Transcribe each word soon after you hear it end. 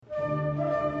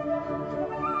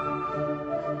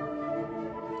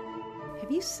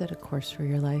you set a course for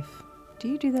your life? Do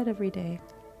you do that every day?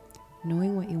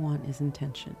 Knowing what you want is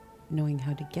intention. Knowing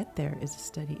how to get there is a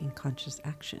study in conscious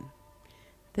action.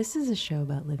 This is a show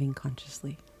about living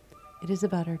consciously. It is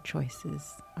about our choices,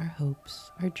 our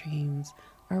hopes, our dreams,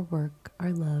 our work,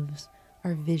 our loves,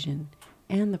 our vision,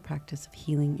 and the practice of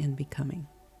healing and becoming.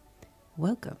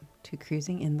 Welcome to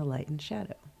Cruising in the Light and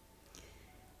Shadow.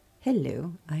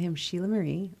 Hello, I am Sheila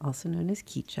Marie, also known as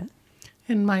Keecha.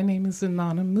 And my name is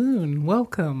Inanna Moon.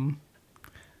 Welcome.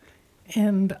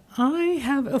 And I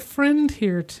have a friend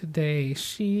here today.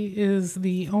 She is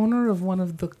the owner of one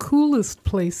of the coolest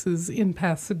places in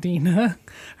Pasadena.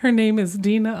 Her name is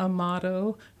Dina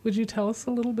Amato. Would you tell us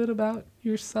a little bit about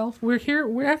yourself?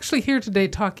 We're actually here today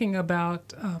talking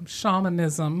about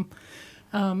shamanism,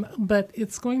 but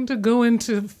it's going to go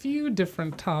into a few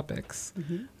different topics.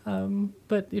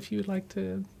 But if you'd like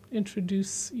to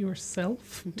introduce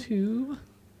yourself too.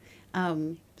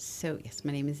 So yes,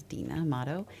 my name is Dina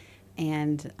Amato,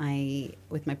 and I,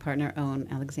 with my partner, own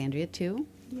Alexandria 2,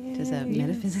 which is a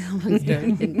metaphysical bookstore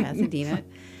in Pasadena.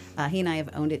 He and I have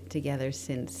owned it together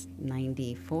since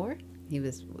 '94. He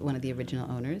was one of the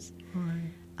original owners.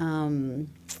 Right. And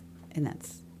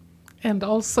that's... And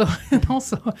also,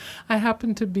 I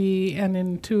happen to be an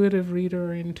intuitive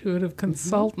reader, intuitive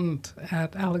consultant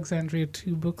at Alexandria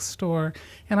 2 bookstore.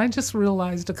 And I just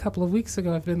realized a couple of weeks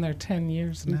ago I've been there 10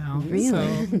 years now.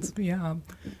 Really? So, yeah.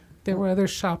 There were other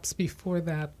shops before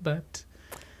that, but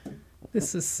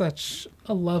this is such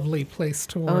a lovely place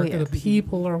to work. yeah. The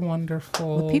people are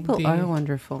wonderful. The people are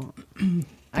wonderful.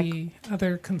 The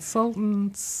other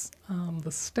consultants,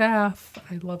 the staff,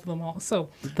 I love them all. So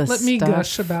The let me stuff.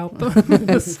 gush about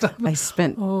the stuff. I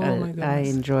spent, Oh, my I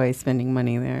goodness. enjoy spending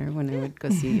money there when I would go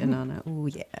see Inanna. Oh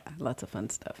yeah, lots of fun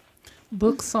stuff.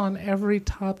 Books on every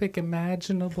topic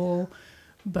imaginable,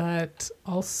 but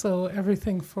also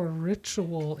everything for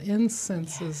ritual,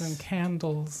 incenses and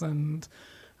candles and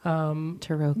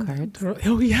Tarot cards.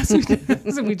 oh yes, we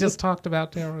did. So we just talked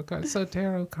about tarot cards. So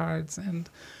tarot cards and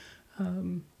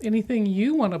anything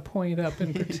you want to point up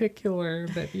in particular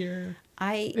that you're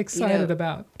excited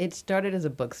about. It started as a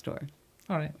bookstore,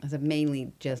 All right. as a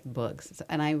mainly just books.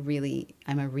 And I'm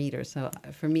a reader, so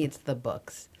for me it's the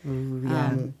books. Ooh,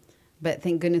 yeah. But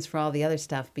thank goodness for all the other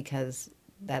stuff, because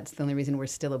that's the only reason we're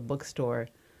still a bookstore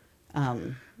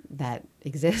that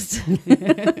exists.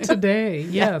 Today,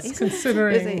 yes,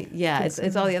 considering.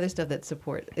 It's all the other stuff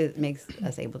that it makes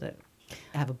us able to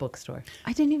have a bookstore.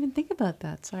 I didn't even think about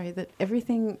that. Sorry, that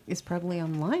everything is probably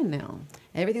online now.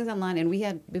 Everything's online, and we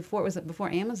had before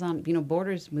Amazon.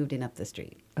 Borders moved in up the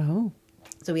street, Oh,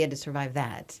 so we had to survive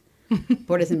that.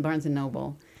 Borders and Barnes and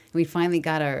Noble. We finally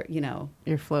got our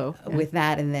your flow. Yeah. with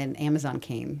that, and then Amazon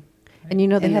came. And they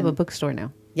and have a then- bookstore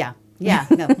now. Yeah,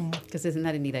 no, because isn't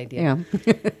that a neat idea?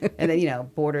 Yeah. And then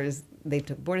Borders, they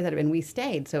took Borders out of it, and we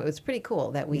stayed. So it was pretty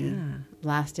cool that we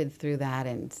lasted through that.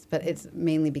 But it's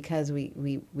mainly because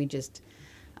we just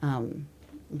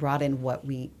brought in what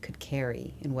we could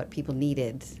carry and what people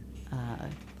needed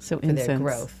So for their incense.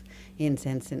 growth.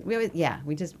 Incense, and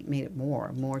we just made it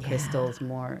more crystals,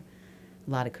 a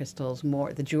lot of crystals,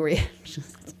 more the jewelry.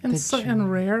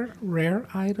 And rare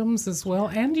items as well.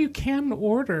 And you can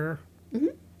order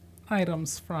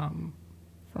items from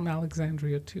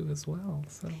Alexandria too as well.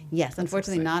 So Yes,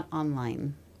 unfortunately not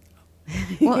online.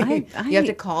 Well, You have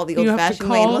to call the you have to old-fashioned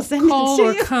way, and we'll send call it to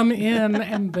or you. come in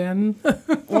and then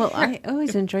well, I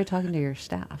always enjoy talking to your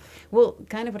staff. Well,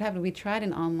 kind of what happened, we tried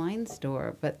an online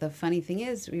store, but the funny thing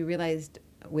is we realized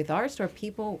with our store,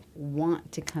 people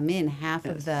want to come in. Half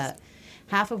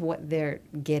of what they're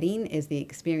getting is the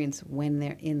experience when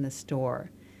they're in the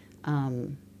store,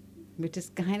 which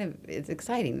is it's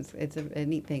exciting. It's a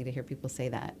neat thing to hear people say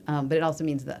that. But it also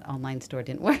means the online store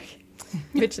didn't work,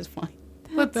 which is fine.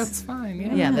 but that's fine.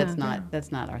 Yeah. Yeah,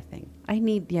 that's not our thing.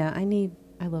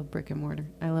 I love brick and mortar.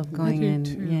 I love going do in.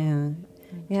 too.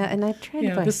 Yeah, and I try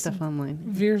to buy this stuff online.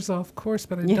 veers off course,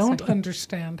 but I Yes, don't I-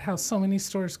 understand how so many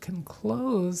stores can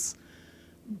close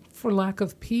for lack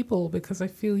of people, because I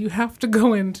feel you have to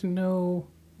go in to know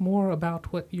more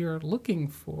about what you're looking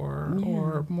for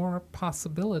or more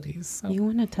possibilities. So You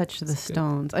want to touch the That's good.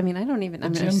 stones. I mean, I don't even.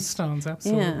 gemstones,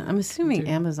 absolutely. Yeah, I'm assuming do.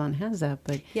 Amazon has that,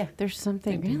 but Yeah. there's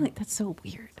something They do. really that's so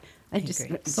weird. I just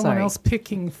agree. Someone sorry. else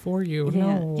picking for you.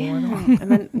 Yeah, No, I yeah. don't.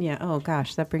 And then oh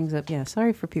gosh, that brings up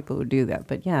sorry for people who do that,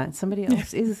 but somebody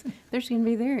else is there's gonna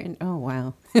be their oh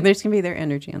wow, there's gonna be their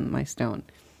energy on my stone.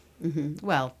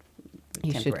 Well,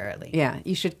 You temporarily. should,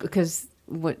 you should, because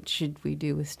what should we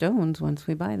do with stones once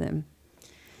we buy them?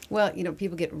 Well,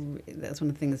 people get, that's one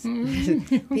of the things,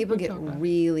 people get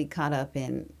really caught up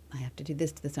in I have to do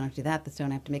this to the stone, I have to do that to the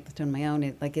stone, I have to make the stone my own.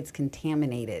 It's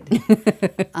contaminated.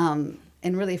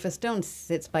 And really, if a stone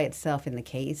sits by itself in the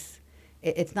case,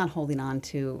 it's not holding on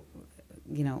to,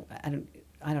 I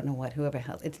don't know what, whoever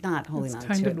held. It's not holding on to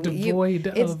it. It's kind of devoid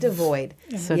of... It's devoid.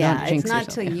 So yeah, don't jinx it's not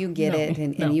yourself. till you get No, it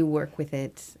and no. you work with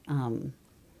it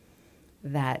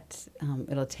that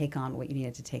it'll take on what you need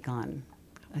it to take on.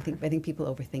 I think people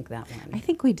overthink that I one.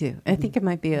 think we do. I think it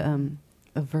might be a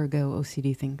Virgo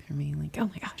OCD thing for me. Like, oh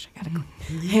my gosh, I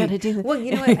gotta do this. Well,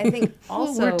 you know what? I think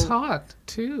also Well, we're taught,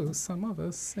 too, some of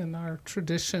us in our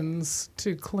traditions,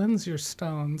 to cleanse your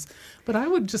stones. But I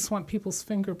would just want people's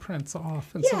fingerprints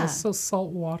off instead Yeah. of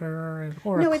salt water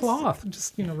or No, a it's- cloth,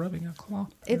 just, rubbing a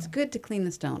cloth. it's good to clean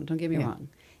the stone. Don't get me Yeah. wrong.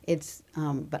 It's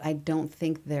but I don't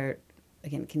think they're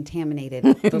again contaminated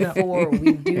before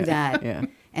we do that. Yeah.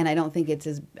 And I don't think it's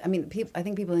as. I mean, I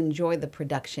think people enjoy the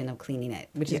production of cleaning it,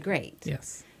 which Yeah. is great.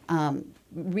 Yes.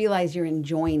 Realize you're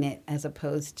enjoying it as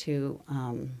opposed to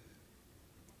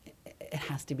it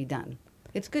has to be done.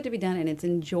 It's good to be done, and it's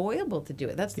enjoyable to do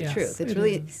it. That's the Yes, truth. It's it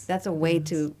really is. that's a way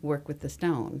to work with the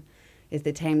stone, is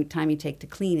the time you take to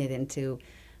clean it and to,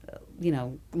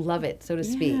 love it, so to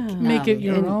speak. Yeah. Make it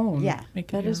your and- own. Yeah. Make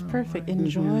it That your is own, perfect. right?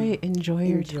 Enjoy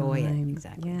your Enjoy it, time.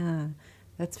 exactly. Yeah,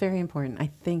 that's very important. I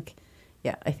think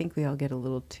we all get a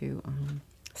little too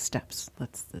steps.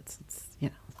 Let's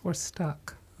Or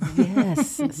stuck.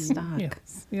 yes, stuck.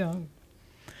 Yes. Yeah.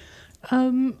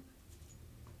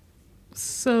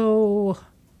 So,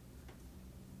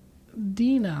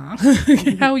 Dina,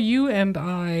 how you and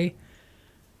I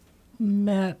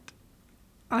met,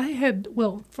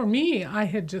 for me, I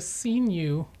had just seen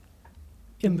you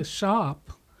in the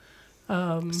shop.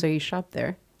 So you shop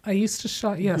there. I used to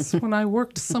shop, yes. When I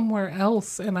worked somewhere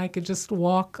else and I could just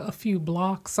walk a few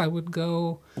blocks, I would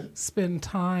go spend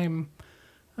time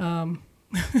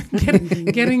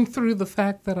getting through the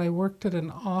fact that I worked at an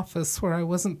office where I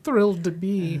wasn't thrilled to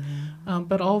be,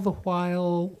 but all the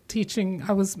while teaching.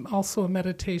 I was also a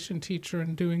meditation teacher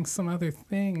and doing some other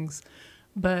things.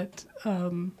 But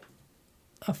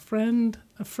a friend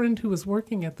who was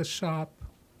working at the shop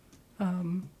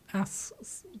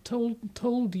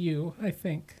told you, I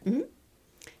think. Yeah,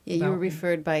 you were About me.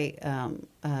 referred by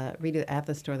Rita at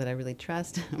the store that I really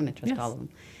trust. I'm going to trust Yes. all of them.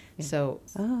 Yeah. So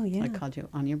Oh yeah. I called you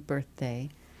on your birthday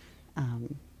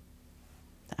to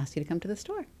ask you to come to the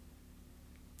store.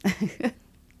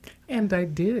 And I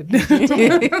did.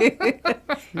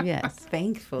 Yes.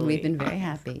 Thankfully. We've been very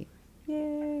happy.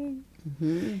 Yay.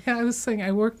 Yeah, I was saying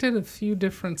I worked at a few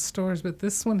different stores, but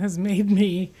this one has made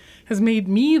me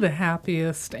the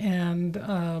happiest, and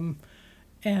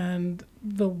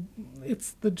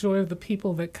it's the joy of the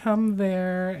people that come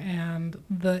there, and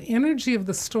the energy of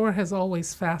the store has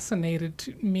always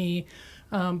fascinated me.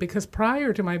 Because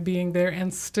prior to my being there,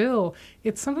 and still,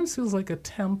 it sometimes feels like a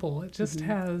temple. It just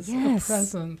has Yes. a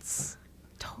presence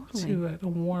Totally. to it, a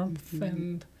warmth,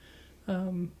 and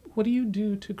what do you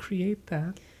do to create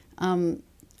that?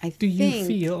 Do you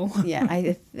feel? Yeah,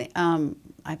 I've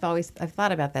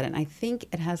thought about that, and I think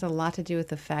it has a lot to do with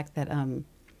the fact that,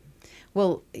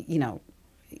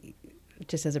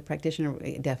 just as a practitioner,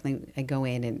 definitely I go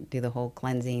in and do the whole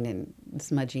cleansing and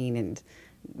smudging and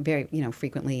very,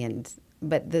 frequently.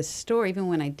 But the store, even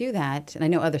when I do that, and I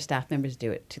know other staff members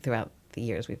do it too, throughout the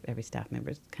years, every staff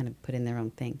member's kind of put in their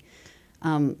own thing.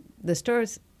 The store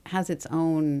has its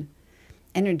own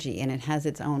energy, and it has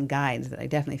its own guides that I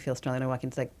definitely feel strongly when I walk in.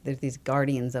 It's like there's these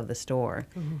guardians of the store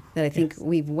that I think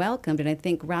we've welcomed, and I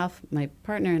think Ralph, my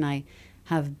partner, and I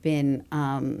have been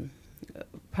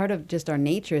part of just our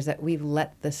nature is that we've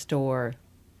let the store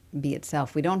be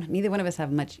itself. Neither one of us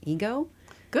have much ego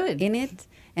Good. in it,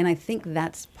 and I think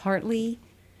that's partly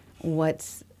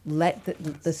what's let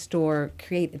the store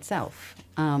create itself.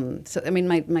 So I mean,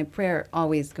 my prayer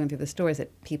always going through the store is that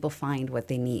people find what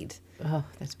they need. Oh,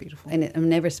 that's beautiful. And I'm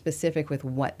never specific with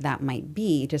what that might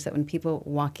be, just that when people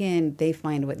walk in, they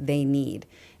find what they need.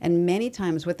 And many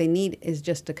times what they need is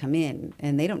just to come in,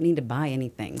 and they don't need to buy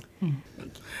anything.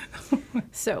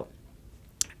 So,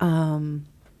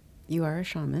 you are a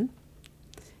shaman,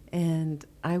 and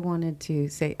I wanted to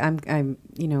say,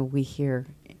 we hear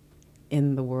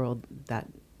in the world that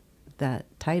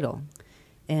title,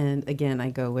 and again, I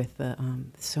go with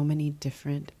so many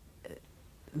different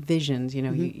visions.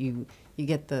 You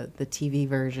get the TV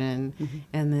version,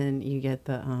 and then you get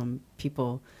the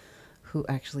people who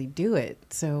actually do it.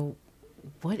 So,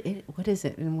 what is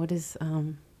it, and what is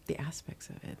the aspects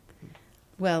of it?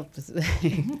 Well,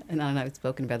 and I've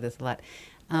spoken about this a lot,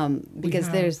 because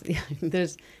there's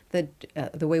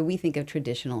the way we think of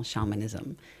traditional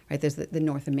shamanism, right? There's the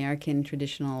North American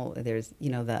traditional. There's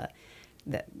the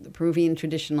the Peruvian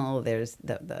traditional, there's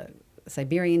the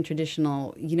Siberian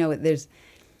traditional.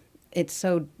 It's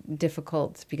so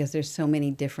difficult because there's so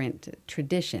many different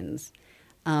traditions.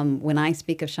 When I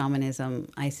speak of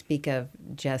shamanism, I speak of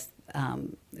just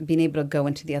being able to go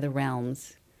into the other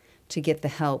realms to get the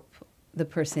help the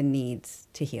person needs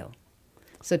to heal.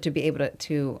 So to be able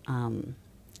to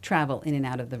travel in and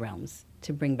out of the realms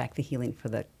to bring back the healing for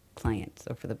the client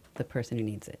or for the person who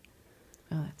needs it.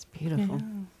 Oh, that's beautiful.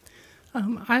 Yeah.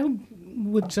 I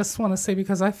would just want to say,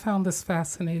 because I found this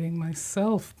fascinating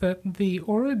myself, that the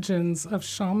origins of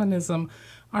shamanism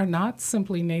are not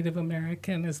simply Native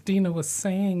American, as Dina was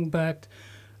saying, but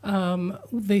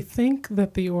they think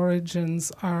that the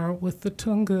origins are with the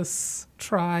Tungus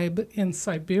tribe in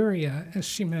Siberia, as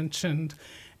she mentioned.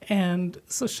 And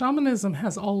so shamanism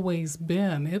has always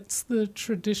been. It's the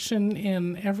tradition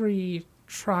in every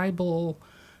tribal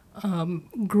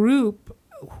group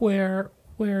where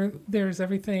there's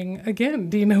everything, again,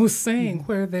 Dina was saying,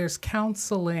 where there's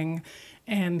counseling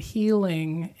and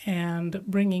healing and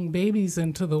bringing babies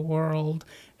into the world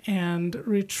and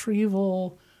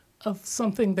retrieval of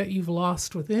something that you've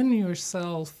lost within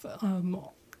yourself,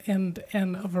 and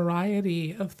a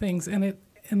variety of things. And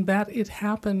that it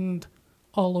happened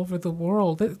all over the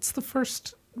world. It's the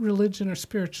first religion or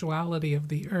spirituality of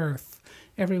the earth.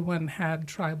 Everyone had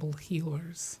tribal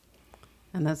healers.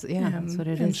 And that's what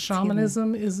it is. And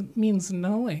shamanism means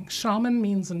knowing. Shaman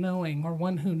means knowing, or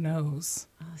one who knows.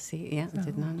 Oh, see, I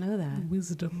did not know that.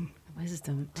 Wisdom.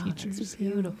 Teachers. That's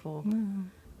beautiful. Yeah.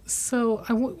 So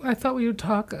I thought we would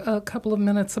talk a couple of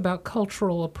minutes about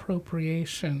cultural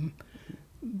appropriation,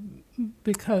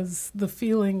 because the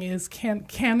feeling is, can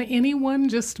anyone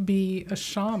just be a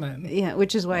shaman? Yeah,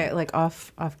 which is why, like,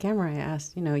 off camera, I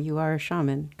asked, you are a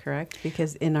shaman, correct?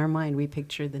 Because in our mind, we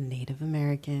picture the Native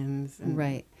Americans.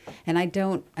 Right. And I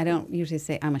don't usually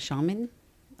say I'm a shaman.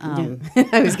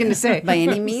 I was going to say. By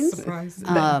any means.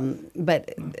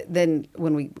 But then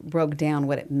when we broke down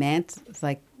what it meant, it's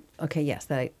like, okay, yes,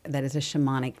 that is a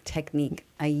shamanic technique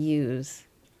I use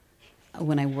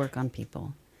when I work on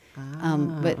people.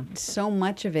 But so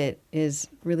much of it is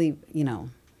really,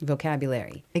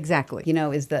 vocabulary. Exactly.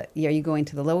 Are you going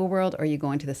to the lower world or are you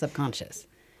going to the subconscious?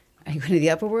 Are you going to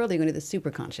the upper world or are you going to the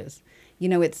superconscious?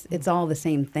 It's all the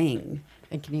same thing.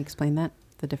 And can you explain that,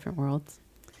 the different worlds?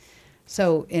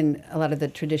 So in a lot of the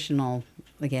traditional,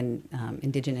 again,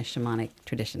 indigenous shamanic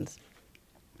traditions,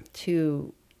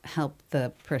 to help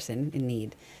the person in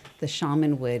need, the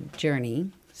shaman would journey.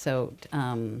 So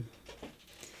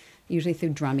usually through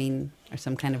drumming or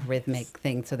some kind of rhythmic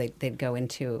thing. So they'd go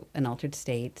into an altered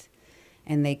state,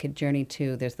 and they could journey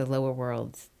to, there's the lower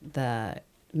worlds, the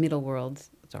middle worlds,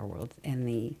 it's our worlds, and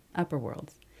the upper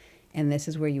worlds. And this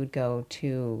is where you would go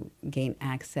to gain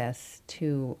access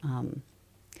to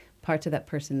parts of that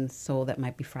person's soul that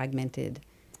might be fragmented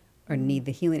or need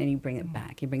the healing, and you bring it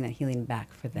back. You bring that healing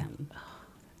back for them.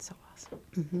 So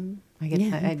awesome.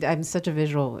 I'm such a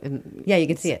visual. Yeah, you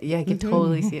can see it. Yeah, I can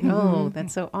totally see it. Oh,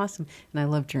 that's so awesome. And I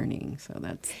love journeying, so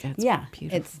that's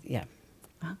beautiful.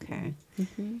 Okay.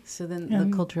 So then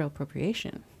the cultural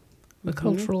appropriation. The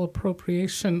cultural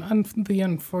appropriation, the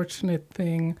unfortunate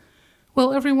thing.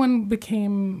 Well,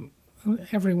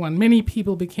 many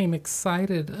people became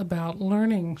excited about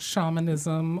learning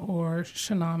shamanism or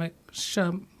shamanic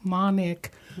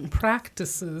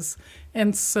practices.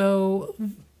 And so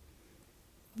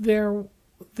there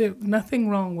nothing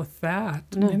wrong with that.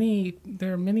 No.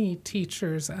 There are many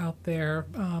teachers out there,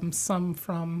 some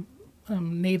from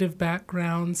Native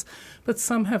backgrounds, but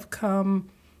some have come,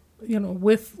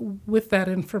 with that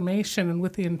information and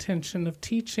with the intention of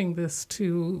teaching this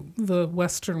to the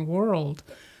Western world.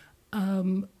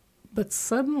 But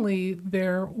suddenly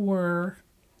there were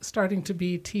starting to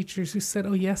be teachers who said,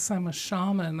 oh, yes, I'm a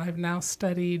shaman. I've now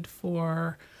studied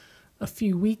for a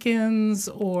few weekends,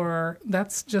 or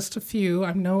that's just a few.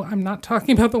 I'm not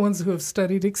talking about the ones who have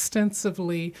studied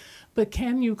extensively, but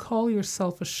can you call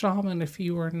yourself a shaman if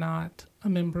you are not a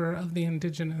member of the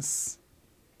indigenous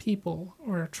people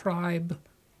or a tribe?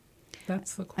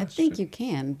 That's the question. I think you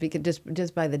can, because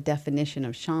just by the definition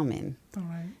of shaman. All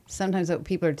right. Sometimes what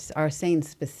people are saying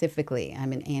specifically,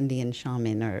 I'm an Andean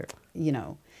shaman, or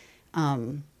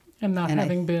and not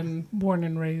having been born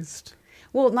and raised.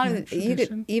 Well, you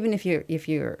could, even if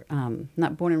you're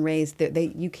not born and raised,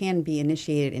 you can be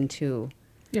initiated into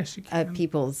yes, you can.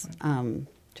 People's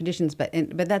traditions, but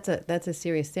that's a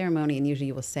serious ceremony, and usually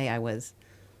you will say I was,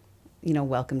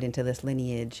 welcomed into this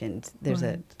lineage, and there's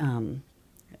a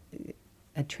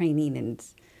training and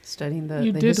Studying the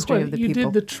You did history of the people.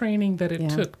 did the training that it Yeah.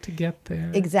 took to get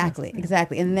there. Exactly,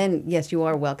 exactly. And then yes, you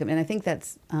are welcome. And I think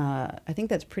that's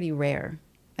pretty rare.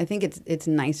 I think it's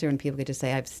nicer when people get to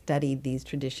say, I've studied these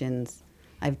traditions,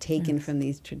 I've taken from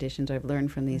these traditions, or I've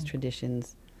learned from these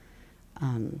traditions.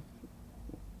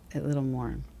 A little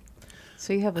more.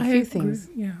 So you have a I few agree. things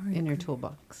Yeah, I in your agree.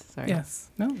 toolbox. Sorry.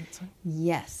 Yes. No, that's fine.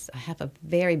 Yes, I have a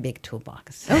very big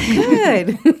toolbox. Oh,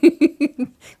 good.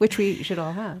 Which we should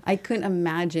all have. I couldn't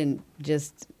imagine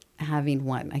just having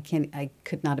one. I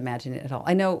could not imagine it at all.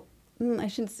 I know, I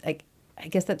shouldn't, I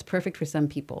guess that's perfect for some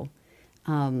people.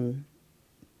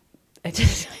 I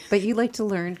just, But you like to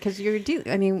learn because you're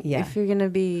I mean, Yeah. if you're going to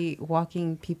be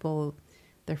walking people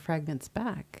their fragments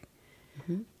back,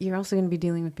 you're also going to be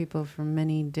dealing with people from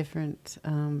many different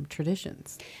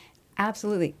traditions.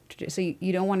 absolutely. So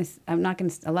you don't want to,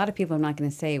 a lot of people I'm not going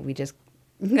to say, we just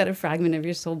got a fragment of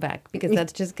your soul back, because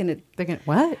that's just going to, They're going to,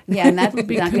 what? yeah, and that's not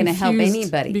Be going to help confused-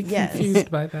 anybody. Be Yes.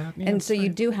 confused by that. Yeah, And so you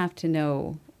right. do have to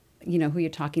know, who you're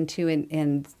talking to,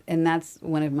 and that's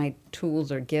one of my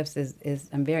tools or gifts is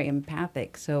I'm very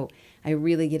empathic. So I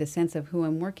really get a sense of who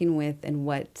I'm working with and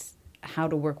how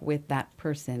to work with that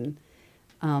person.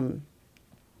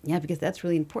 Yeah, because that's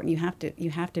really important. You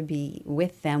have to be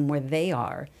with them where they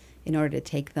are in order to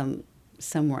take them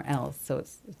somewhere else. So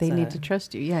They need to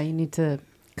trust you. Yeah, you need to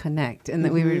connect. And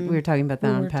that we were talking about that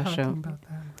We on were a past talking show. about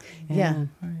that. Yeah.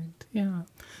 Right. Yeah.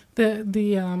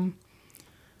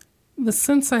 The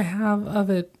sense I have of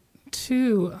it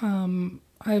too.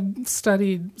 I've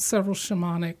studied several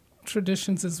shamanic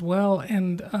traditions as well,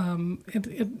 and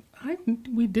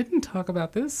we didn't talk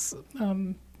about this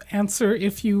answer,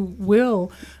 if you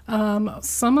will.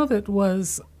 Some of it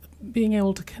was being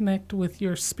able to connect with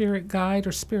your spirit guide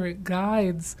or spirit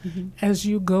guides as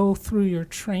you go through your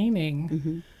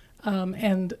training.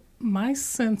 And my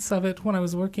sense of it when I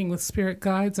was working with spirit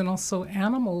guides and also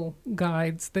animal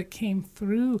guides that came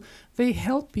through, they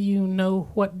help you know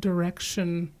what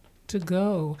direction to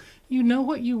go. You know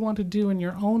what you want to do in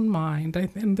your own mind,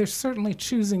 and they're certainly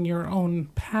choosing your own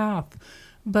path,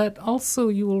 but also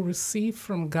you will receive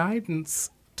from guidance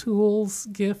tools,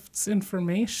 gifts,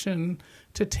 information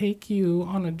to take you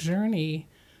on a journey,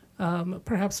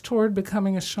 perhaps toward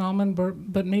becoming a shaman,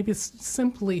 but maybe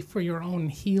simply for your own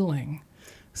healing.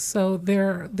 So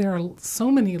there are so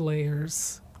many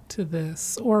layers to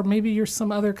this. Or maybe you're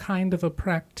some other kind of a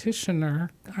practitioner.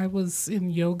 I was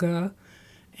in yoga,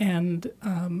 and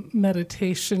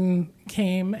meditation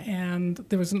came, and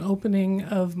there was an opening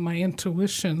of my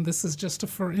intuition. This is just a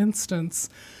for instance.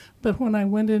 But when I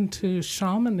went into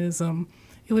shamanism,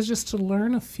 it was just to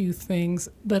learn a few things,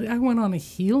 but I went on a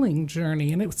healing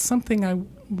journey, and it was something I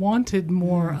wanted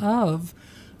more of.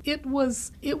 It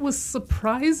was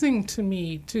surprising to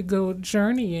me to go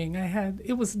journeying.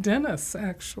 It was Dennis,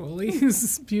 actually.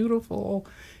 He's beautiful.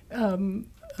 He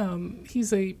was a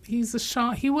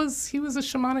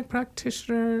shamanic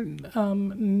practitioner,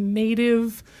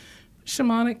 native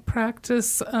shamanic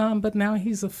practice, but now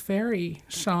he's a fairy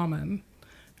shaman.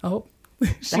 Oh,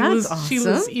 she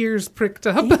was ears pricked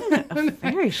up. Yeah, a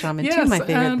fairy shaman, two of my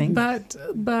favorite things.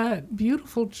 But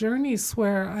beautiful journeys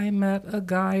where I met a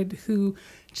guide who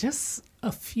just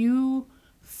a few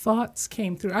thoughts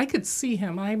came through. I could see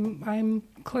him. I'm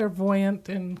clairvoyant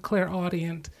and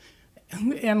clairaudient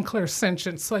and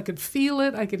clairsentient, so I could feel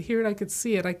it, I could hear it, I could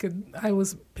see it. I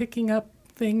was picking up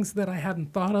things that I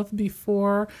hadn't thought of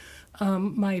before.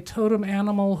 My totem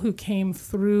animal who came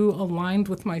through aligned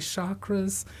with my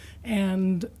chakras,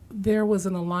 and there was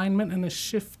an alignment and a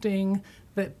shifting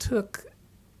that took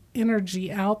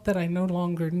energy out that I no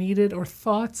longer needed, or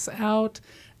thoughts out,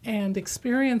 and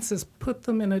experiences put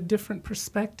them in a different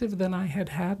perspective than I had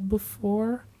had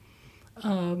before.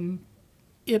 That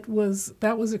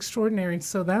was extraordinary.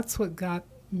 So that's what got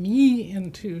me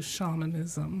into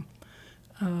shamanism.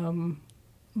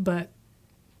 But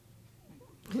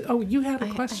you had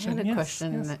a question. I had a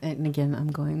question, Yes. and again,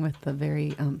 I'm going with the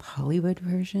very Hollywood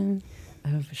version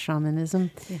of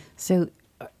shamanism. Yeah. So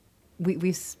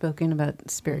we've spoken about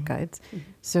spirit guides.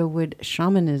 So would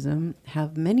shamanism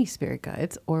have many spirit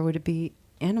guides, or would it be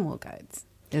animal guides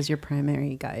as your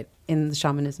primary guide in the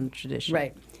shamanism tradition?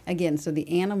 Right. Again, so the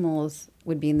animals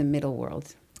would be in the middle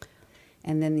world,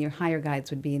 and then your higher guides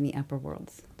would be in the upper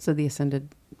worlds. So the ascended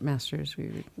masters, we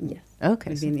would. Yes.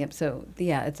 Okay. Would be in the so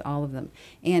yeah, it's all of them.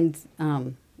 And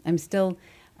I'm still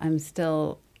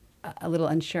a little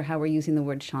unsure how we're using the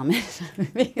word shaman.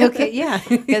 Okay. Yeah.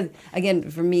 Because again,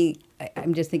 for me,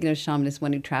 I'm just thinking of shaman as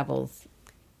one who travels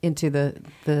Into the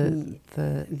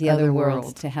other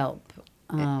worlds to help.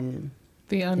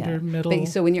 The under, Yeah. middle. But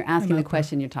so when you're asking and the upper.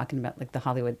 question, you're talking about like the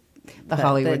Hollywood The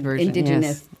Hollywood version,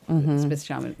 indigenous yes. Swiss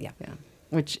shaman. Yeah. Yeah.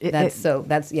 Which That's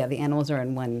the animals are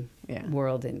in one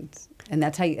world, and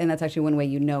that's that's actually one way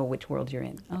you know which world you're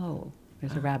in. Oh,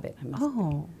 there's a rabbit.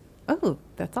 Oh,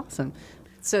 that's awesome.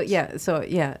 So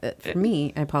for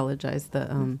me, I apologize.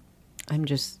 I'm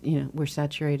just we're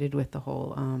saturated with the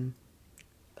whole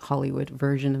Hollywood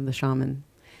version of the shaman.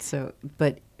 So,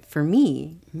 but for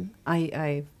me,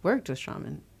 I worked with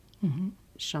shaman.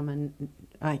 Shaman.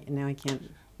 I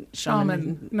can't.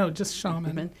 Shaman. No, just shaman.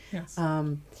 Women. Yes.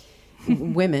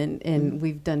 Women, and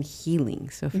we've done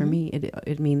healing. So for me,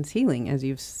 it means healing, as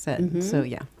you've said. So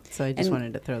so I just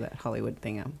wanted to throw that Hollywood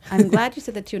thing out. I'm glad you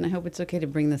said that too, and I hope it's okay to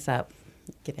bring this up.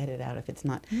 You can edit out if it's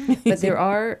not. But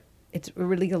it's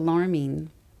really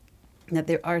alarming that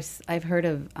there are. I've heard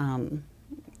of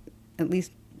at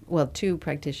least 2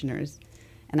 practitioners,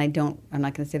 and I'm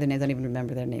not going to say their names. I don't even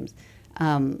remember their names.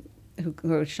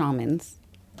 Who are shamans.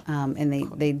 And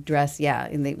they dress,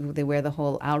 and they wear the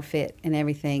whole outfit and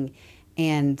everything.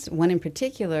 And one in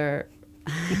particular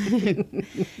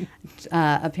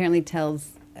apparently tells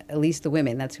at least the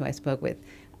women, that's who I spoke with,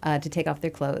 to take off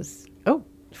their clothes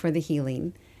for the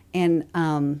healing. And,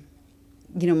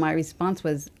 my response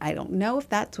was, I don't know if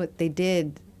that's what they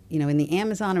did, in the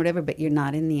Amazon or whatever, but you're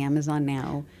not in the Amazon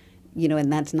now,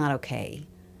 and that's not okay.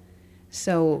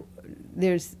 So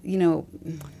there's,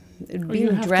 being you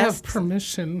have dressed. to have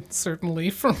permission, certainly.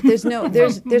 From there's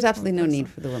absolutely no need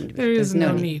for the woman to be. There is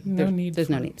no need. There's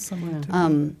no need. Someone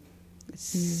to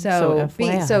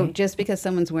So just because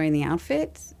someone's wearing the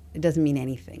outfit, it doesn't mean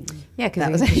anything. Yeah,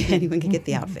 because anyone can get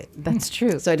the outfit. That's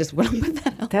true. So I just want to put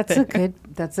that out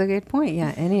That's a good point.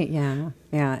 Yeah,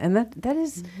 and that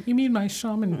is. You mean my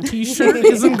shaman T-shirt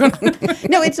isn't going to?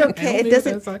 No, it's okay. It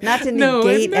doesn't. Not to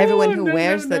negate everyone who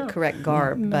wears the correct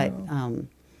garb, but.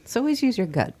 So always use your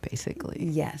gut, basically.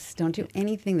 Yes. Don't do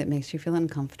anything that makes you feel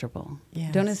uncomfortable.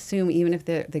 Yes. Don't assume, even if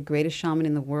they're the greatest shaman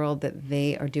in the world, that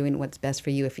they are doing what's best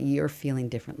for you if you're feeling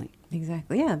differently.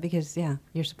 Exactly. Yeah, because,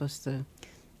 you're supposed to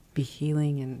be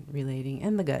healing and relating,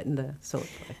 and the gut and the solar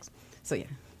plexus. So,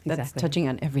 that's Exactly. touching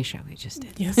on every show we just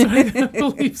did. Yes, I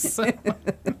believe so.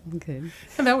 Okay.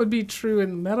 And that would be true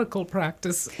in medical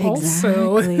practice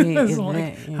also. Exactly. It's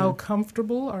like, how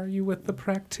comfortable are you with the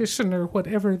practitioner,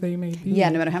 whatever they may be? Yeah,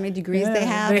 no matter how many degrees they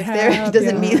have, it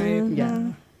doesn't mean.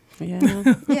 Yeah.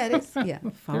 Yeah, it is. Yeah.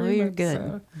 Follow Very your much gut.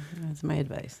 so. That's my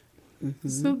advice. Mm-hmm.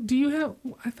 So do you have,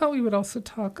 I thought we would also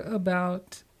talk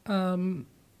about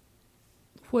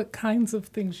what kinds of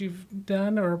things you've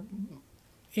done or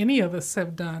any of us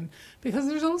have done, because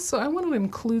there's also, I want to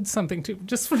include something too,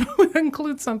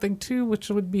 which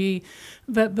would be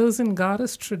that those in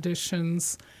goddess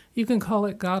traditions, you can call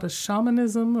it goddess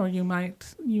shamanism, or you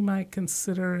might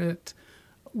consider it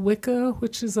Wicca,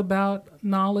 which is about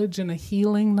knowledge and a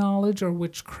healing knowledge, or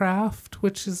witchcraft,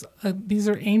 which is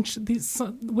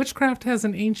witchcraft has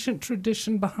an ancient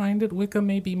tradition behind it. Wicca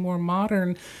may be more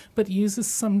modern, but uses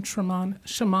some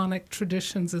shamanic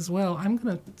traditions as well. I'm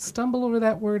going to stumble over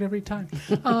that word every time,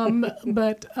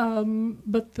 but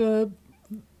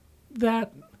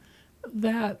that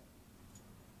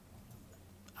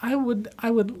I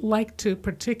would like to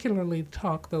particularly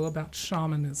talk, though, about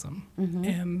shamanism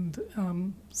and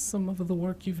some of the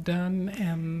work you've done.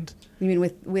 And you mean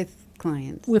with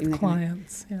clients? With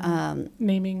clients,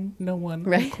 naming no one,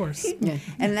 right. Of course. Yeah.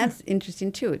 And that's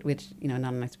interesting, too, which, Nana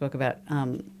and I spoke about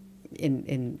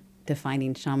in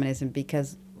defining shamanism,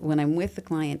 because when I'm with the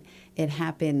client, it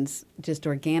happens just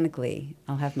organically.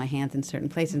 I'll have my hands in certain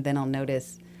places, and then I'll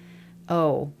notice,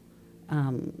 a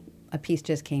piece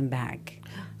just came back.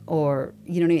 Or,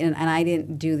 you know what I mean? And I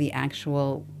didn't do the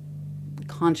actual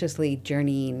consciously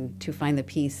journeying to find the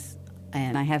piece,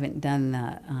 and I haven't done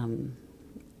the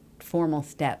formal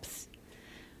steps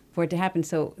for it to happen.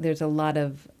 So there's a lot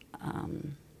of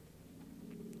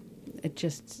it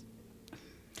just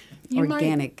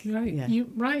organic.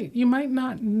 You might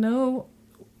not know.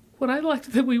 What I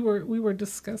liked that we were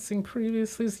discussing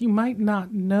previously is you might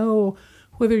not know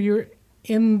whether you're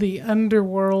in the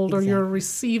underworld or you're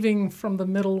receiving from the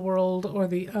middle world or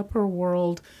the upper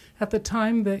world at the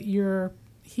time that you're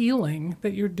healing,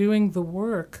 that you're doing the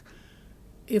work.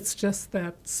 It's just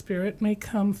that spirit may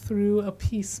come through, a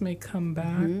piece may come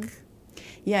back.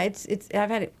 Yeah, it's I've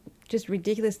had just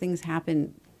ridiculous things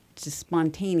happen just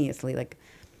spontaneously, like,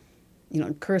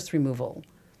 curse removal,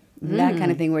 that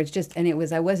kind of thing, where it's just, and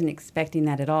I wasn't expecting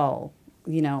that at all,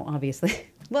 obviously.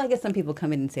 Well, I guess some people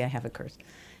come in and say, I have a curse.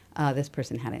 This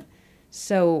person hadn't.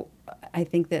 So I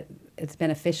think that it's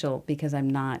beneficial because I'm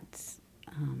not,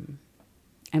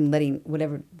 I'm letting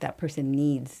whatever that person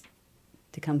needs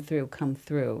to come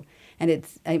through. And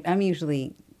I'm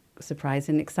usually surprised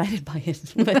and excited by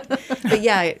it. But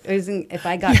yeah, if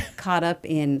I got caught up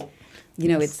in,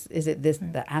 is it this,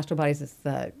 the astral bodies, it's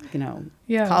the,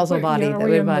 causal body, the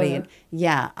weird body.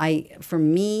 And for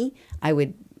me,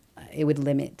 it would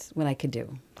limit what I could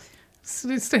do. So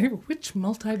they say, which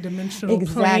multidimensional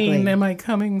plane am I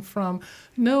coming from?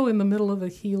 No, in the middle of a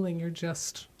healing, you're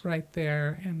just right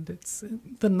there, and it's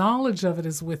the knowledge of it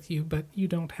is with you, but you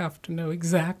don't have to know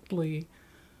exactly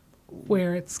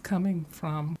where it's coming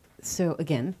from. So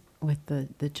again, with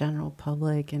the general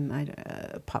public and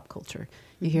pop culture,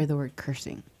 you hear the word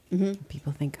cursing. Mm-hmm.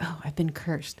 People think, oh, I've been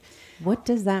cursed. What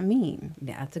does that mean?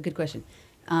 Yeah, that's a good question.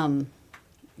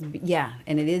 Yeah,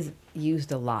 and it is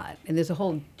used a lot. And there's a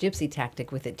whole gypsy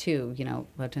tactic with it, too. A lot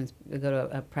of times we go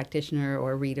to a practitioner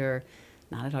or a reader,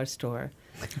 not at our store,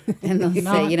 and they'll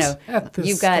say, you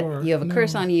have a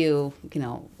curse on you,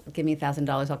 give me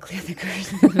 $1,000, I'll clear the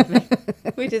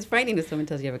curse. Which is frightening if someone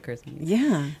tells you have a curse on you.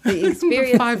 Yeah. The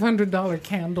experience. $500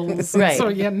 candles. Right. So,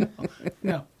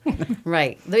 no.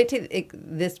 Right. Let me take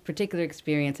this particular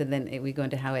experience, and then we go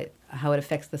into how it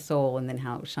affects the soul, and then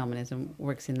how shamanism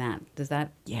works in that. Does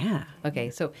that? Yeah. Okay.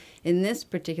 So in this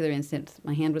particular instance,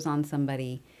 my hand was on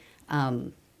somebody,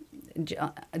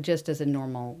 just as a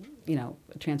normal,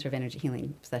 transfer of energy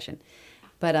healing session,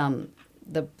 but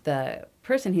the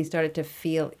person, he started to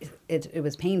feel it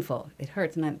was painful. It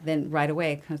hurts, and then right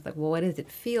away I was like, well, what does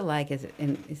it feel like?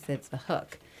 And he said it's the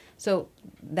hook. So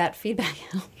that feedback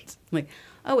helped. I'm like,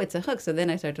 oh, it's a hook. So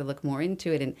then I started to look more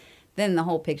into it, and then the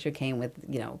whole picture came with,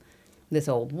 this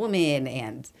old woman,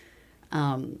 and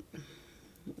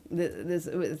this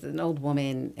it was an old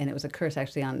woman, and it was a curse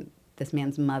actually on this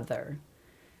man's mother,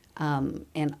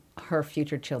 and her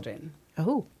future children.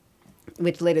 Oh.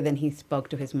 Which later then he spoke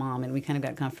to his mom, and we kind of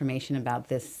got confirmation about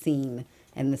this scene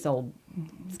and this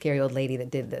scary old lady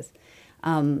that did this.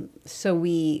 So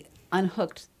we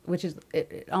unhooked, which is,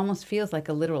 it almost feels like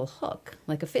a literal hook,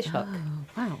 like a fish hook.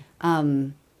 Oh,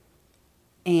 wow.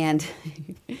 And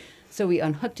so we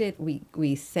unhooked it,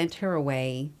 we sent her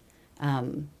away,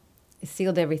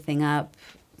 sealed everything up,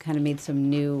 kind of made some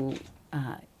new,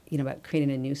 about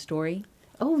creating a new story.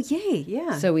 Oh, yay,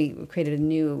 yeah. So we created a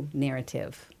new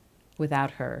narrative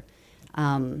without her.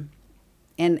 And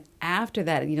after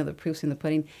that, the proof's in the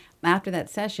pudding, after that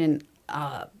session,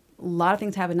 a lot of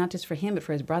things happened, not just for him, but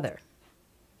for his brother.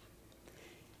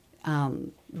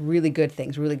 Really good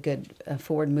things, really good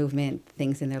forward movement,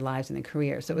 things in their lives and their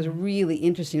career. So it was really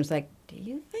interesting. It was like, do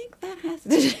you think that has to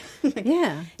do?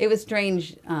 Yeah. It was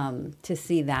strange to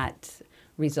see that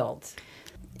result.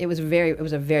 It was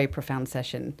a very profound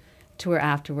session. To where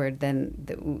afterward, then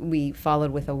we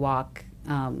followed with a walk,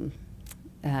 a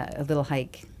little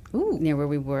hike near where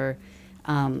we were,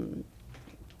 and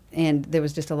there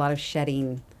was just a lot of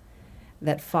shedding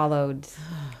that followed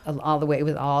all the way. It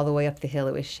was all the way up the hill.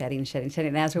 It was shedding.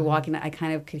 And as we're walking, I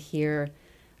kind of could hear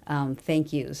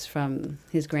thank yous from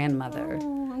his grandmother.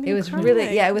 Oh, it was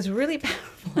it was really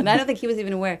powerful, and I don't think he was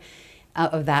even aware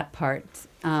of that part.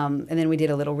 And then we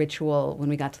did a little ritual when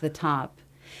we got to the top,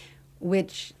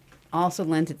 which also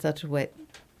lends itself to what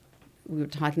we were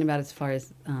talking about as far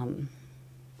as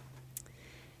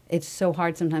it's so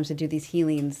hard sometimes to do these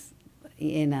healings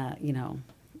in a,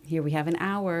 here we have an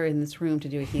hour in this room to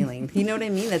do a healing. You know what I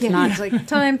mean? That's not like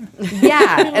time.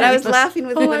 Yeah. And I was laughing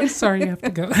with I'm sorry, you have to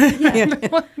go.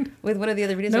 with one of the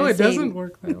other readers. No, it doesn't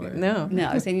work that way. No. No,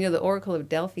 I was saying, the Oracle of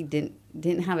Delphi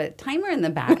didn't have a timer in the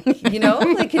back.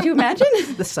 Like, could you imagine?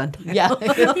 The sun. Yeah.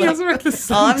 He doesn't work the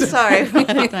sun. Oh, I'm sorry.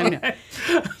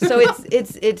 So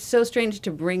it's so strange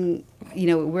to bring,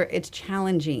 it's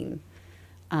challenging.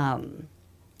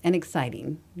 And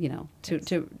exciting,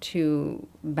 to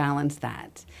balance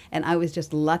that. And I was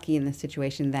just lucky in this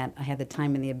situation that I had the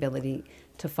time and the ability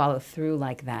to follow through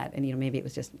like that. And, maybe it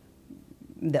was just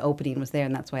the opening was there,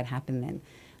 and that's why it happened then.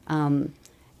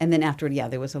 And then afterward,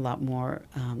 there was a lot more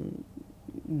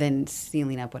than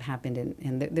sealing up what happened.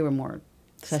 And there were more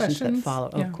sessions that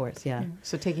followed, of course, yeah.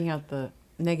 So taking out the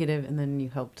negative, and then you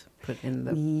helped put in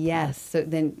the... Yes. So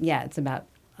then, it's about...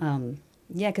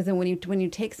 because then when you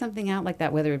take something out like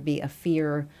that, whether it be a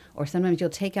fear, or sometimes you'll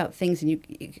take out things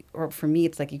and or for me,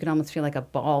 it's like you can almost feel like a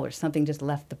ball or something just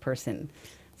left the person.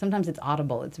 Sometimes it's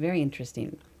audible. It's very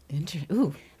interesting.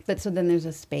 Ooh. But so then there's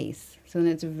a space. So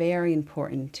then it's very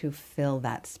important to fill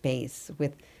that space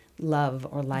with love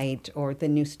or light or the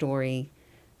new story,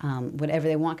 whatever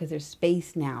they want, because there's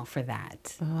space now for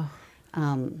that. Oh.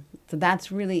 So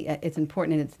that's really, it's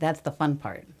important, and that's the fun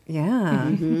part. Yeah.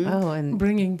 Mm-hmm. Oh, and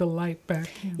bringing the light back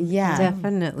in. Yeah.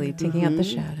 Definitely. Taking out the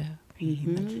shadow.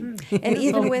 Mm-hmm. And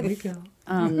even with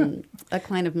a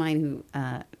client of mine who,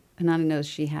 Anana knows,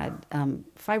 she had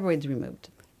fibroids removed.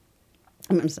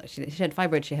 I'm sorry, she had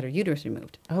fibroids. She had her uterus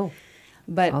removed. Oh,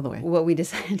 But all the way. what we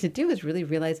decided to do is really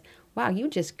realize, wow, you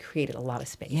just created a lot of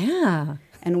space. Yeah.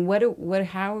 And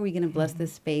how are we going to bless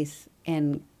this space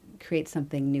and create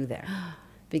something new there?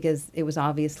 Because it was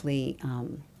obviously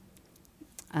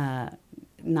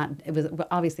it was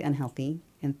obviously unhealthy,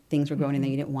 and things were growing in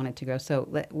there you didn't want it to grow. So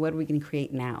what are we going to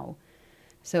create now?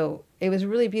 So it was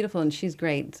really beautiful, and she's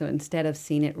great. So instead of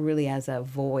seeing it really as a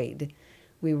void,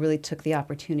 we really took the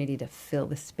opportunity to fill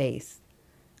the space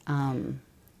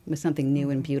with something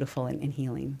new and beautiful and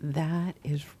healing. That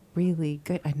is really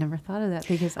good. I never thought of that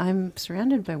because I'm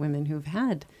surrounded by women who've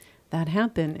had that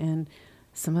happen, and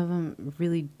some of them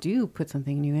really do put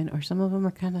something new in, or some of them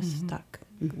are kind of stuck,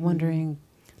 wondering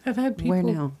I've had people, where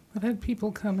now. I've had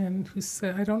people come in who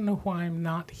say, I don't know why I'm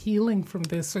not healing from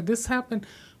this, or this happened,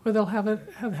 or they'll have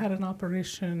had an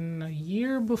operation a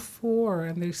year before,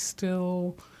 and they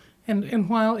still, and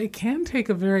while it can take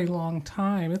a very long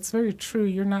time, it's very true.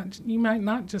 You might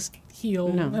not just heal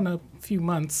in a few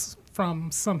months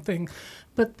from something,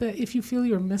 but if you feel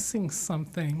you're missing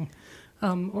something,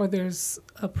 or there's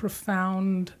a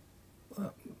profound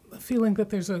feeling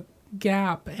that there's a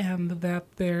gap and that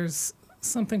there's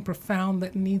something profound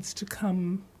that needs to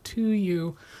come to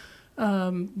you,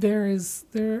 there is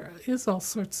all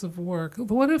sorts of work.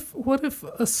 What if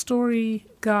a story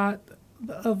that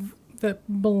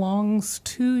belongs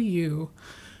to you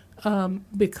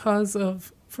because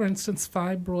of, for instance,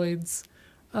 fibroids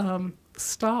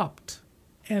stopped,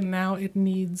 and now it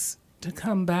needs to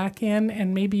come back in,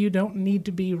 and maybe you don't need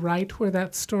to be right where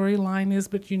that storyline is,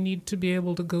 but you need to be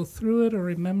able to go through it or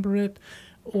remember it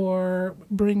or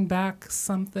bring back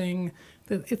something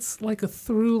that it's like a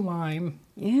through line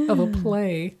of a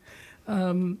play,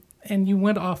 and you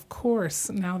went off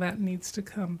course. Now that needs to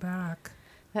come back.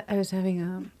 I was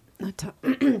having a talk,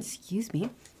 excuse me.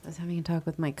 I was having a talk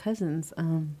with my cousins,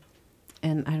 and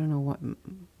I don't know what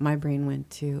my brain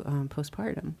went to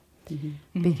postpartum,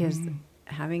 because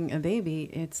having a baby,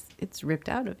 it's ripped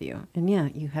out of you, and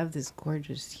you have this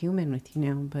gorgeous human with you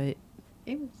now, but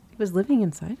it was living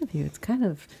inside of you. It's kind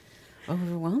of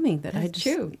overwhelming that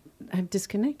I'm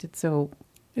disconnected. So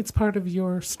it's part of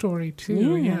your story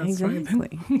too. Yeah,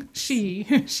 exactly. Right. she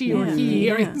or he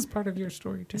is part of your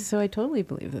story too. So I totally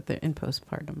believe that they're in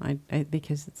postpartum. I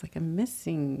because it's like I'm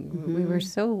missing. We were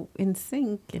so in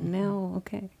sync, and now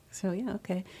So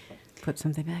put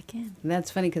something back in. And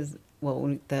that's funny because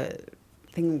the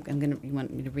thing you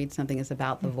want me to read something is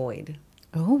about the void.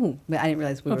 Oh, but I didn't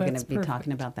realize we were going to be perfect.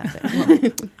 talking about that.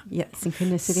 yeah,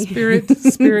 synchronicity.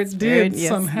 Spirit did yes,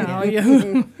 somehow.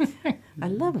 Yeah. I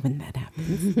love when that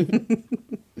happens.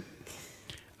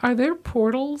 Are there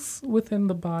portals within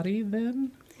the body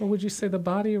then? Or would you say the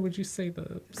body, or would you say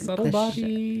the subtle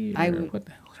body?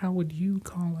 How would you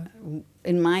call it?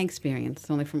 In my experience,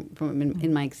 only from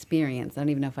in my experience, I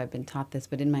don't even know if I've been taught this,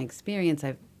 but in my experience,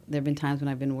 there have been times when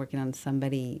I've been working on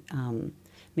somebody,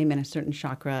 maybe in a certain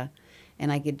chakra, and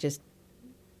I could just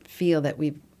feel that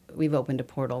we've opened a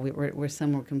portal. We're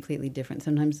somewhere completely different.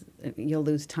 Sometimes you'll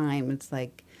lose time. It's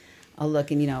like I'll look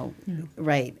and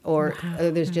right, or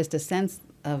there's just a sense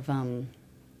of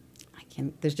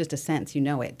there's just a sense,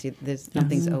 it. There's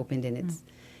something's opened, and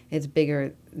it's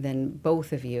bigger than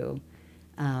both of you.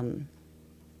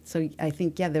 So I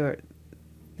think they were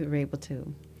able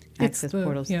to access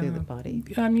portals through the body.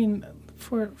 I mean,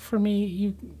 for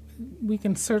me, we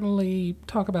can certainly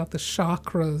talk about the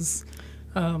chakras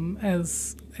I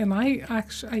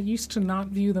used to not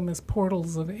view them as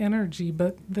portals of energy,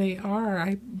 but they are.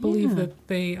 I believe that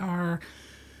they are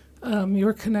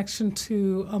your connection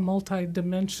to a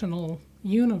multidimensional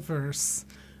universe,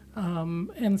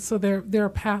 and so there are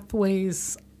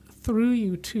pathways through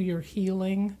you to your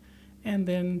healing, and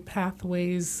then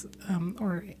pathways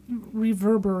or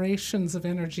reverberations of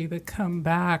energy that come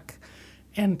back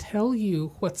and tell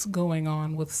you what's going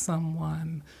on with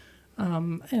someone.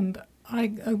 And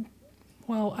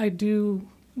while I do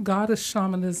goddess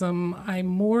shamanism, I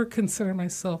more consider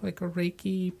myself like a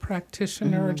Reiki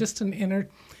practitioner, or just an I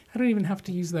don't even have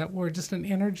to use that word, just an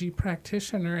energy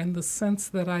practitioner, in the sense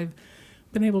that I've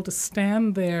been able to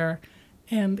stand there,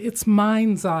 and it's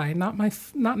mind's eye, not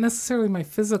necessarily my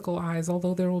physical eyes,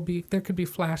 although there could be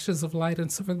flashes of light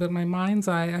and so forth, but my mind's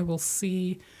eye, I will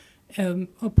see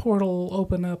a portal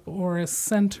open up or a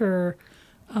center,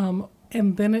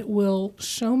 and then it will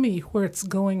show me where it's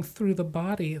going through the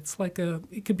body. It's like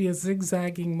it could be a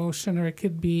zigzagging motion, or it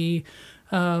could be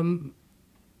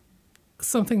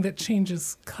something that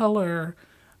changes color,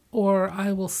 or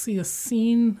I will see a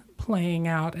scene playing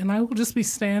out, and I will just be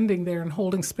standing there and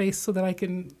holding space so that I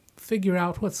can figure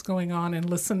out what's going on and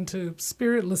listen to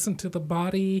spirit, listen to the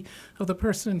body of the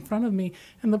person in front of me.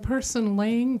 And the person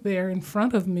laying there in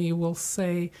front of me will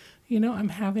say, I'm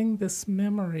having this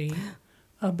memory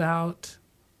about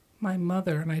my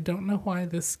mother, and I don't know why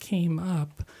this came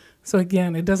up. So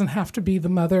again, it doesn't have to be the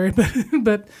mother,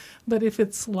 but if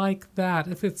it's like that,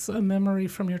 if it's a memory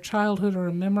from your childhood or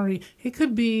a memory, it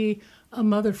could be a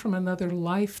mother from another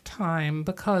lifetime,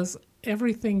 because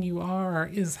everything you are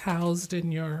is housed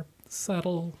in your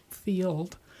subtle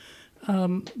field.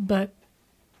 But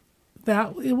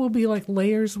that it will be like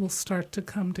layers will start to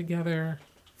come together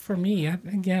for me.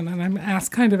 Again, and I'm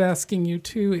kind of asking you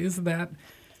too, is that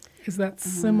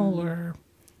similar?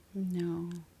 No.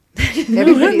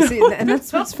 Everybody, and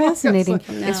that's what's fascinating.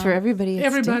 No. Is for everybody,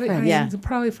 it's different. Yeah.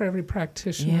 Probably for every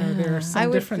practitioner, Yeah. there are I some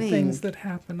would different things think. that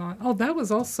happen on. Oh, that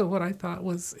was also what I thought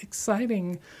was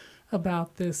exciting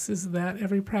about this, is that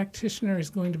every practitioner is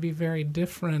going to be very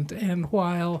different. And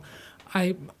while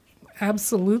it's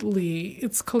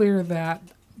clear that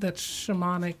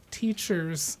shamanic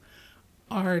teachers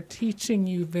are teaching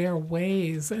you their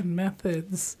ways and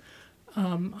methods,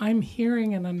 I'm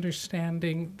hearing and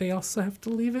understanding they also have to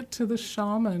leave it to the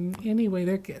shaman anyway.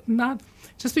 They're not,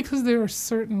 just because there are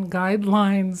certain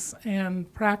guidelines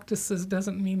and practices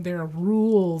doesn't mean there are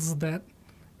rules that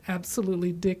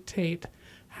absolutely dictate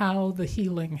how the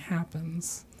healing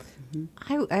happens.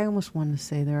 I almost want to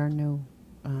say there are no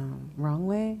wrong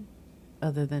way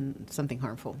other than something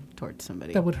harmful towards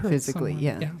somebody. That would hurt physically.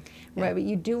 someone. Yeah. Right, but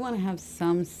you do want to have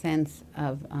some sense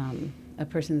of a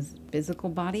person's physical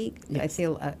body. Yes. I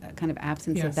feel a kind of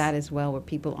absence Yes. of that as well, where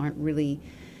people aren't really,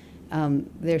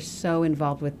 they're so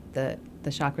involved with the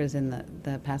chakras and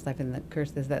the past life and the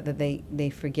curses that they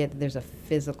forget that there's a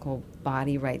physical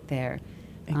body right there.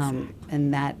 Exactly.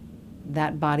 And that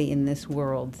body in this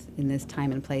world, in this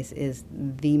time and place, is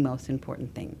the most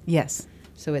important thing. Yes.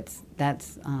 So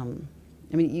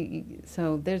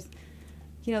so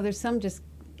there's some just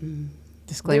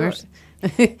Disclaimers.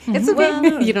 It's okay.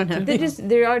 Well, You don't have to.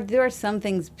 there are some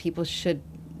things people should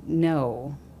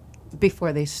know.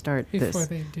 Before they start Before this.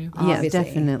 they do that. Yeah, Obviously.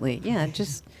 definitely. Yeah,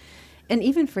 just, and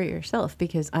even for yourself,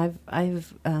 because I've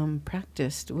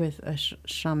practiced with a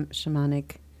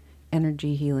shamanic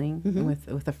energy healing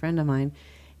with a friend of mine,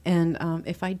 and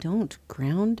if I don't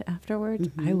ground afterwards,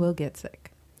 I will get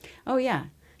sick. Oh yeah,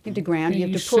 you have to ground. Yeah, You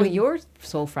have you to pull should. your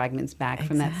soul fragments back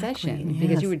from that Exactly, session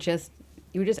because yes.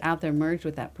 you were just out there merged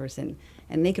with that person,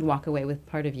 and they could walk away with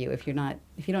part of you if you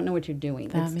don't know what you're doing.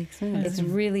 That makes sense. It's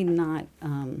really not. I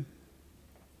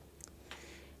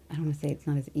don't want to say it's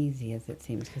not as easy as it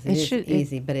seems, because it is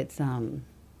easy, but it's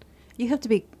You have to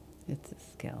be. it's a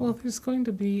skill. Well,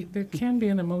 there can be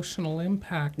an emotional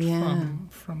impact Yeah.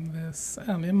 from this.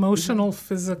 Emotional,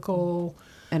 physical,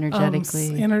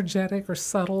 Energetically. energetic or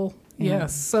subtle. Yeah.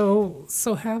 Yes. So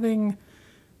having,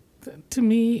 to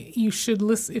me, you should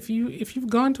listen. If you've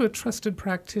gone to a trusted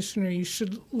practitioner, you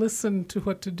should listen to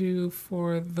what to do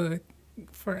for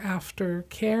after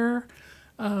care,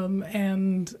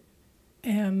 and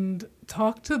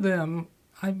talk to them.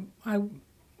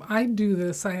 I do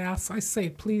this. I say,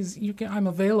 please, I'm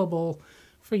available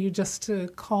for you just to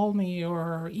call me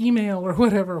or email or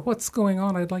whatever. What's going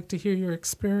on? I'd like to hear your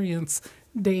experience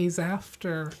days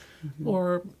after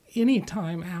or any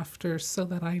time after, so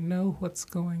that I know what's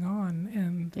going on.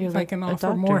 And You're if I like can a offer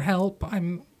doctor. more help,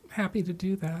 I'm happy to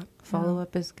do that. Follow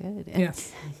up is good. And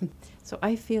Yes. So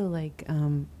I feel like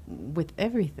with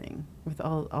everything, with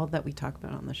all that we talk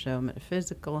about on the show,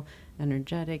 metaphysical,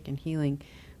 energetic, and healing,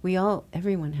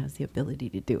 everyone has the ability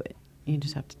to do it. You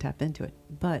just have to tap into it.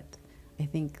 But I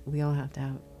think we all have to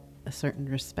have a certain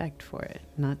respect for it,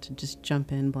 not to just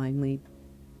jump in blindly,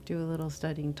 do a little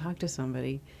studying, talk to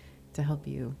somebody to help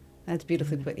you. That's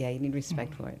beautifully put. Yeah, you need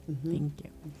respect for it. Thank you.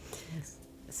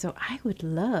 So I would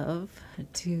love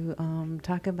to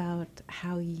talk about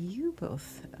how you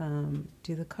both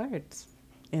do the cards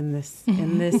in this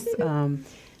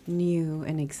new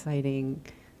and exciting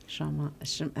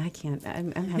I can't.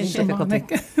 I'm having difficulty.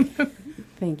 Shamanic.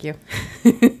 Thank you.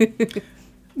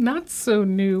 Not so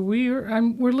new.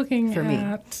 We're looking For me.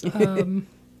 at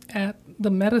the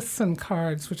medicine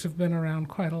cards, which have been around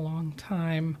quite a long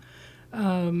time.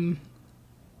 I'm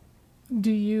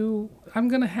going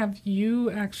to have you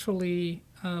actually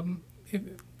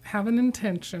have an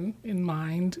intention in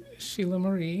mind, Sheila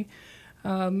Marie,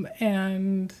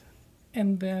 and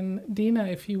then Dina,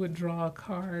 if you would draw a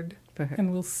card, For her.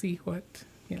 and we'll see what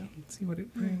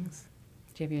it brings.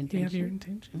 Do you have your Do you intention? have your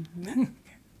intention?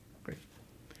 Great.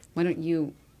 Why don't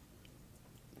you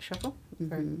shuffle?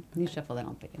 You shuffle, then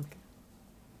I'll pick it.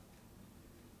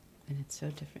 And it's so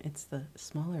different. It's the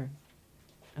smaller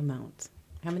amount.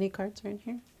 How many cards are in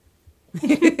here?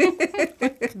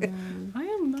 I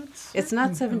am not. It's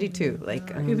not certain. 72. Like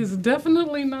It is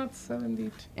definitely not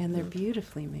 72. and they're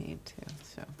beautifully made too.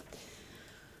 So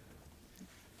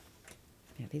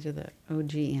Yeah, these are the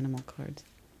OG animal cards.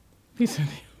 These are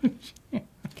the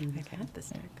I've had this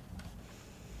deck.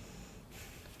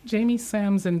 Jamie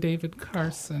Sams and David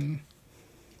Carson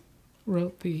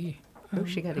wrote the. Oh,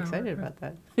 she got Power excited Grid. about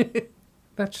that.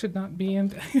 That should not be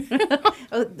in.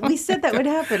 Oh, we said that would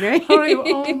happen, right?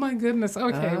 Oh my goodness.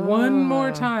 Okay, one more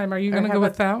Oh. time. Are you Or going to how go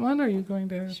about- with that one? Or are you going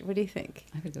to What do you think?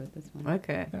 I would go with this one.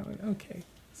 Okay. that one? Okay.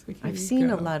 So here I've you seen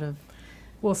go. a lot of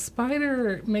Well,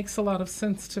 spider makes a lot of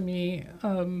sense to me.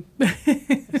 I've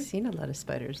seen a lot of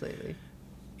spiders lately.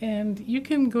 And you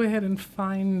can go ahead and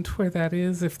find where that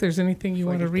is if there's anything you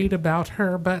want to read about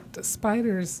her. But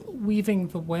spiders weaving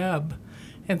the web,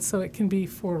 and so it can be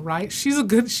for she's a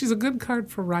good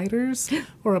card for writers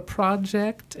or a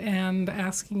project, and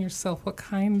asking yourself what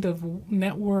kind of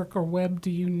network or web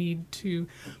do you need to.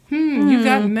 You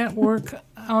got network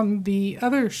on the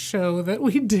other show that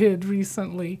we did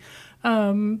recently,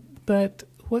 but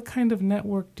what kind of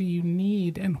network do you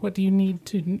need, and what do you need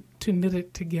to knit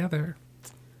it together?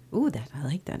 Ooh, I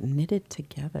like that, knitted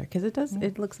together, because it does.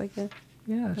 It looks like a.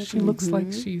 Yeah, she looks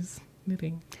like she's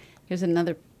knitting. Here's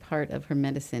another part of her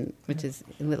medicine, which is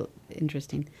a little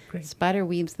interesting. Great. Spider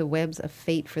weaves the webs of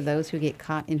fate for those who get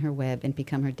caught in her web and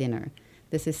become her dinner.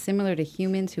 This is similar to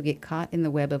humans who get caught in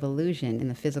the web of illusion in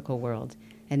the physical world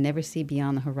and never see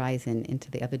beyond the horizon into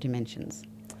the other dimensions.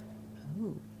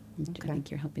 Oh, Do you okay.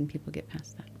 think you're helping people get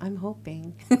past that? I'm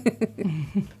hoping.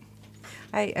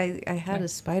 I had a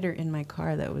spider in my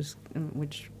car that was,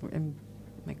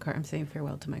 my car. I'm saying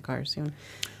farewell to my car soon.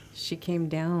 She came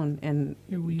down and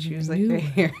You're weaving she was a like new right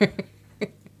here.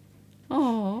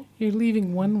 Oh, You're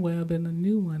leaving one web and a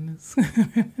new one is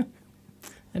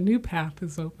a new path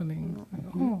is opening.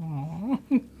 Oh,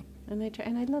 And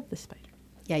I love the spider.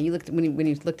 yeah. You looked when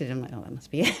you looked at him. Like, oh, that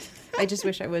must be it. I just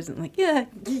wish I wasn't like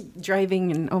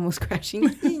driving and almost crashing.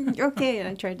 Okay, and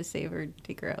I tried to save her,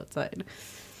 take her outside.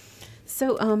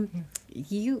 So,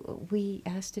 we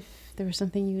asked if there was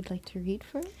something you would like to read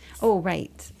for us. Oh,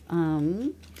 right.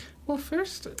 well,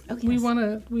 first Oh, we yes. want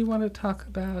to talk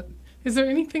about. Is there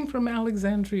anything from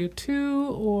Alexandria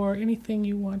 2 or anything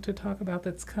you want to talk about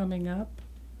that's coming up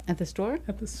At the store?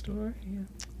 at the store? Yeah.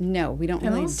 No, we don't And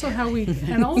really. also how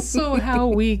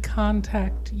we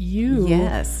contact you.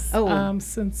 Yes. Oh,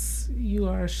 Since you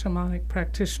are a shamanic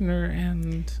practitioner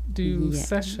and do Yeah.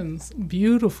 sessions,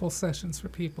 beautiful sessions for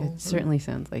people. It certainly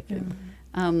sounds like it.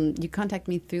 you contact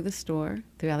me through the store,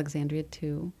 through Alexandria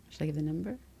 2. Should I give the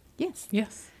number? Yes.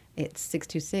 Yes. It's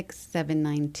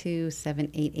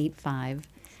 626-792-7885.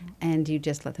 And you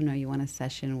just let them know you want a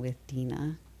session with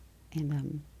Dina.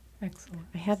 And Excellent.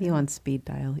 I have you on speed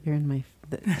dial. You're in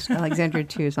Alexandria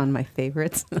 2 is on my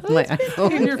favorites. on my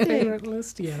iPhone. In your favorite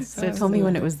list, yes. So tell me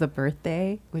when it was the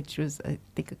birthday, which was, I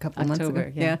think, a couple months ago.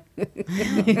 October, yeah.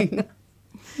 Yeah.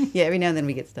 yeah, every now and then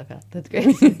we get stuff out. That's great.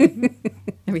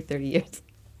 Every 30 years.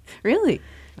 Really?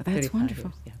 That's 35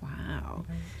 wonderful. years, yeah. Wow.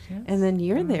 Yes. And then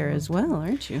you're there as well,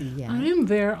 aren't you? Yeah. I am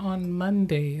there on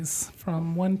Mondays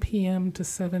from 1 p.m. to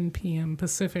 7 p.m.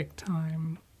 Pacific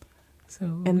time. So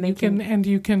And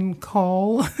you can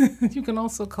call. You can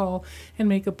also call and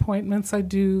make appointments. I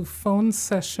do phone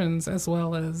sessions as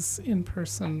well as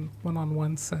in-person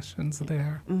one-on-one sessions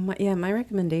there. My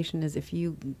recommendation is if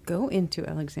you go into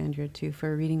Alexandria 2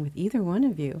 for a reading with either one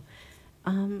of you,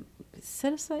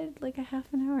 set aside like a half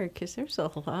an hour because there's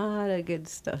a lot of good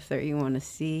stuff there you want to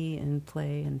see and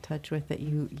play and touch with that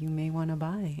you may want to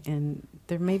buy. And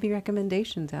there may be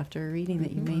recommendations after a reading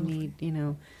that you may need,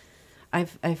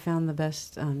 I've found the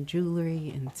best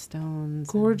jewelry and stones.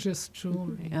 Gorgeous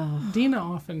jewelry. Oh. Dina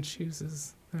often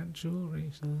chooses that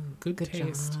jewelry. Good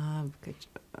taste. Job. Good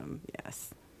job.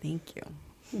 Yes. Thank you.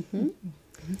 Mm-hmm.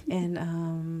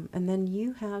 And then do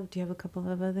you have a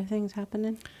couple of other things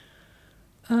happening?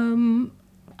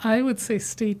 I would say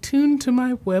stay tuned to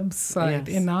my website,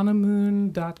 Yes.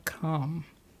 inanamoon.com.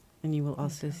 And you will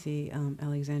also see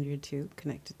Alexandria 2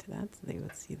 connected to that, so they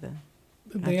would see the.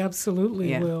 They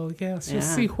absolutely Yeah. will. Yes, you'll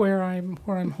Yeah. see where I'm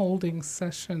holding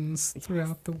sessions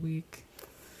throughout the week.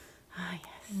 Ah,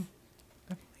 yes.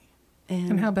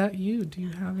 And how about you? Do you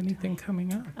have anything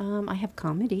coming up? I have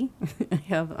comedy. I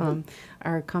have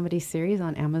our comedy series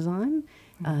on Amazon,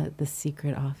 The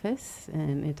Secret Office,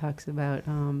 and it talks about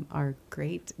our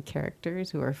great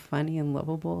characters who are funny and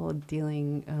lovable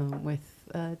dealing with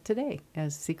today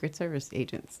as Secret Service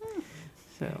agents.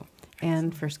 So,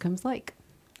 and First Comes Like,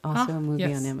 also a movie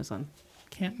yes. on Amazon.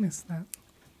 Can't miss that.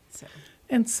 So,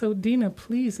 And so, Dina,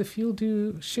 please, if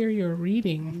you'll share your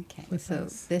reading Okay, with so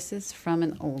us. this is from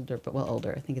an older,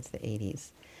 I think it's the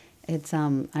 80s. It's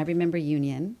I Remember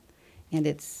Union, and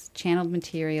it's channeled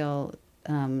material,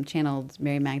 channeled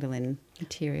Mary Magdalene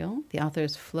material. The author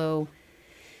is Flo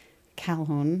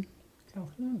Calhoun.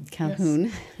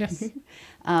 Calhoun. Yes.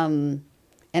 And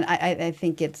I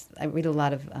think I read a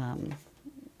lot of,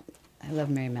 I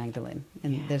love Mary Magdalene,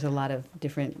 and there's a lot of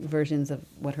different versions of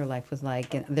what her life was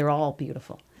like, and they're all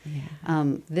beautiful.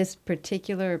 Yeah. This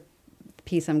particular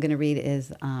piece I'm going to read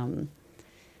is,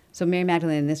 so Mary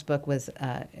Magdalene in this book was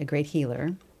a great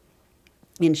healer,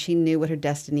 and she knew what her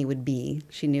destiny would be.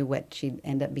 She knew what she'd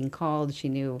end up being called. She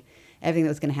knew everything that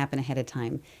was going to happen ahead of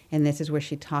time. And this is where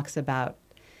she talks about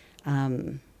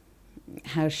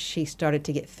how she started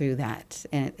to get through that.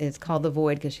 And it's called The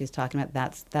Void because she's talking about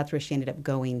that's where she ended up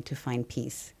going to find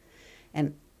peace.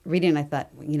 And reading, I thought,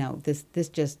 this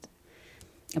just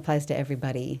applies to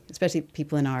everybody, especially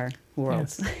people in our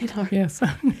world, Yes.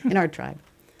 in our tribe.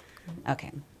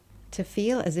 Okay. To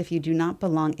feel as if you do not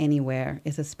belong anywhere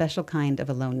is a special kind of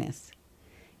aloneness.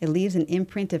 It leaves an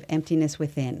imprint of emptiness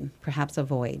within, perhaps a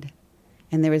void.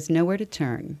 And there is nowhere to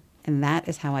turn, and that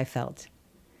is how I felt.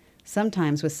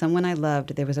 Sometimes with someone I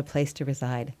loved, there was a place to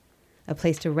reside, a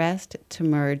place to rest, to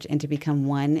merge, and to become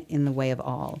one in the way of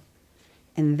all.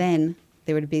 And then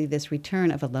there would be this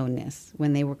return of aloneness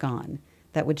when they were gone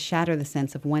that would shatter the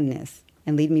sense of oneness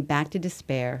and lead me back to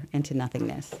despair and to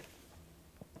nothingness.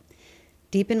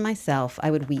 Deep in myself, I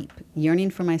would weep, yearning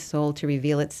for my soul to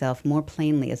reveal itself more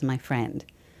plainly as my friend,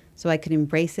 so I could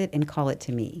embrace it and call it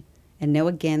to me, and know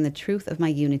again the truth of my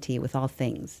unity with all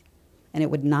things. And it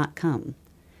would not come.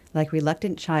 Like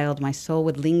reluctant child, my soul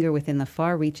would linger within the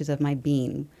far reaches of my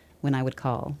being when I would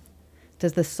call.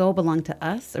 Does the soul belong to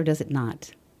us, or does it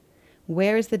not?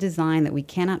 Where is the design that we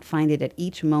cannot find it at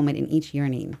each moment in each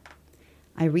yearning?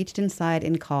 I reached inside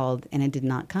and called, and it did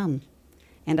not come.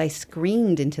 And I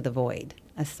screamed into the void,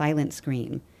 a silent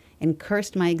scream, and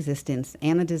cursed my existence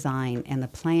and the design and the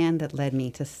plan that led me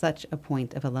to such a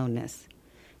point of aloneness.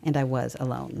 And I was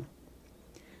alone.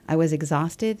 I was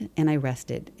exhausted, and I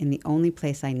rested in the only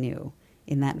place I knew,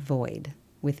 in that void,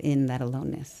 within that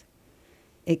aloneness.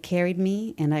 It carried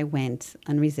me, and I went,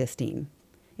 unresisting.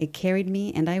 It carried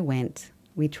me, and I went.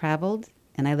 We traveled,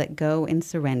 and I let go and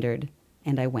surrendered,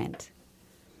 and I went.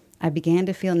 I began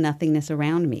to feel nothingness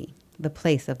around me, the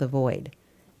place of the void,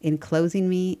 enclosing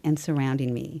me and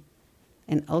surrounding me,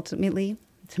 and ultimately,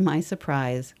 to my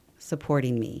surprise,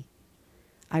 supporting me.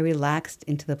 I relaxed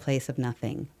into the place of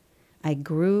nothing. I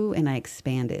grew and I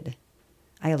expanded.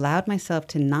 I allowed myself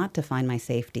to not define my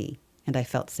safety, and I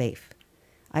felt safe.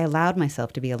 I allowed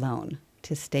myself to be alone,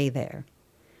 to stay there.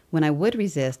 When I would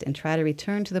resist and try to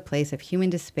return to the place of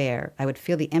human despair, I would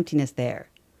feel the emptiness there,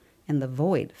 and the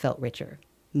void felt richer,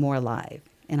 more alive,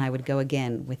 and I would go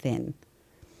again within.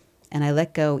 And I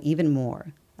let go even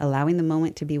more, allowing the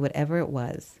moment to be whatever it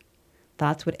was.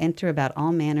 Thoughts would enter about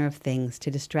all manner of things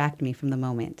to distract me from the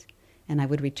moment, and I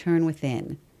would return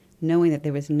within, knowing that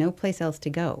there was no place else to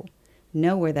go,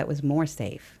 nowhere that was more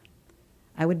safe.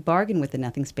 I would bargain with the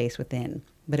nothing space within,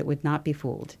 but it would not be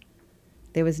fooled.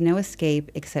 There was no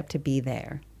escape except to be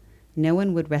there. No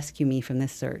one would rescue me from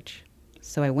this search.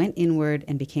 So I went inward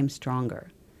and became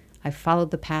stronger. I followed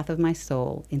the path of my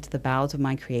soul into the bowels of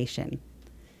my creation.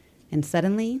 And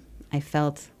suddenly, I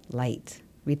felt light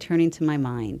returning to my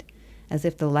mind, as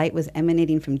if the light was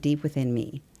emanating from deep within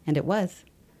me, and it was.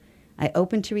 I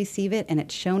opened to receive it, and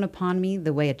it shone upon me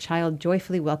the way a child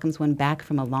joyfully welcomes one back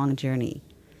from a long journey.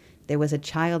 There was a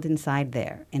child inside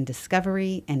there, and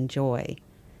discovery and joy,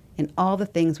 and all the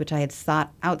things which I had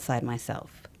sought outside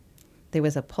myself. There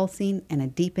was a pulsing and a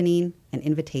deepening, an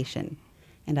invitation,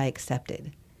 and I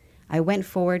accepted. I went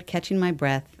forward, catching my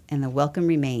breath, and the welcome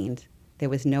remained. There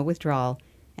was no withdrawal,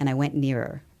 and I went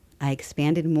nearer. I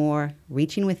expanded more,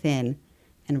 reaching within,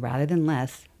 and rather than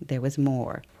less, there was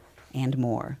more and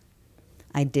more.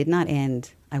 I did not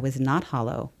end. I was not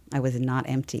hollow. I was not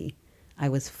empty. I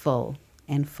was full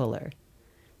and fuller.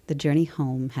 The journey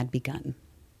home had begun.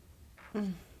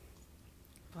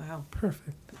 Wow.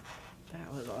 Perfect.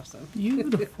 That was awesome.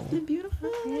 Beautiful.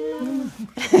 Beautiful. Yeah.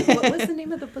 What was the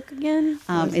name of the book again?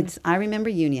 It's I Remember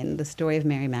Union, The Story of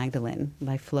Mary Magdalene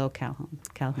by Flo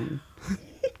Calhoun.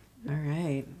 All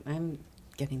right. I'm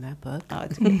getting that book. Oh,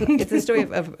 it's the story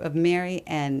of Mary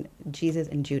and Jesus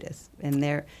and Judas.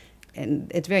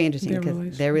 And it's very interesting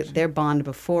because their bond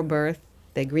before birth,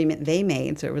 the agreement they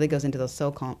made, so it really goes into those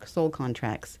soul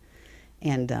contracts.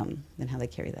 And how they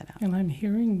carry that out. And I'm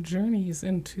hearing journeys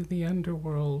into the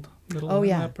underworld, middle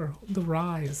and upper, the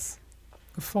rise,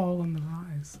 the fall and the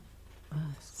rise. Oh,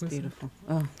 it's beautiful.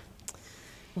 Oh,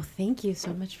 Well, thank you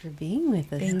so much for being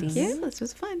with us, Thank Dean. you. This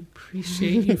was fun.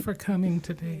 Appreciate you for coming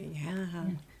today. Yeah.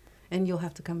 And you'll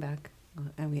have to come back.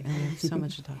 And we have so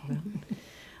much to talk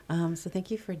about. So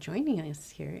thank you for joining us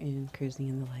here in Cruising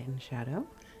in the Light and Shadow.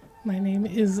 My name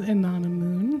is Inanna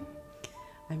Moon.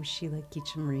 I'm Sheila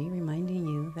Keacham-Marie, reminding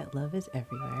you that love is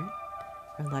everywhere.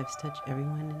 Our lives touch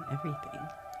everyone and everything.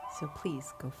 So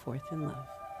please go forth in love.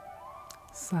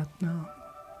 Sat Nam.